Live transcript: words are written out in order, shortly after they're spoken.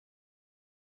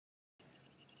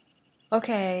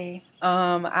Okay,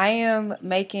 I am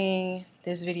making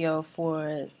this video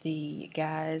for the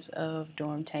guys of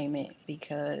Dormtainment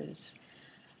because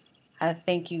I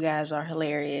think you guys are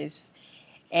hilarious.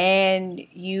 And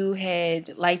you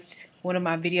had liked one of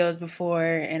my videos before,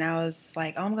 and I was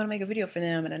like, oh, I'm gonna make a video for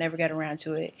them, and I never got around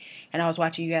to it. And I was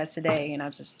watching you guys today, and I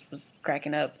just was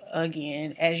cracking up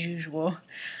again, as usual.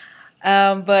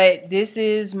 But this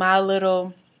is my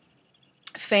little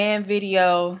fan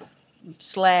video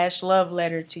slash love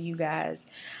letter to you guys.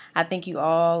 I think you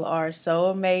all are so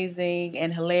amazing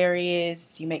and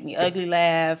hilarious. You make me ugly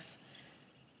laugh,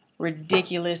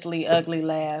 ridiculously ugly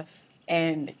laugh.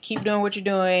 And keep doing what you're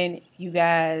doing. You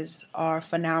guys are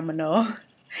phenomenal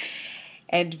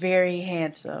and very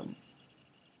handsome.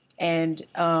 And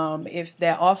if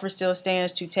that offer still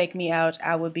stands to take me out,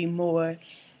 I would be more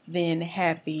than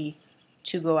happy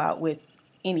to go out with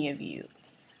any of you.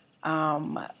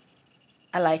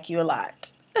 I like you a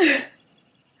lot.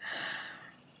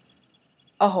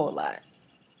 A whole lot.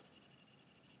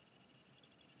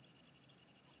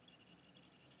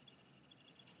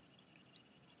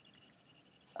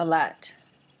 A lot.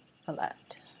 A lot.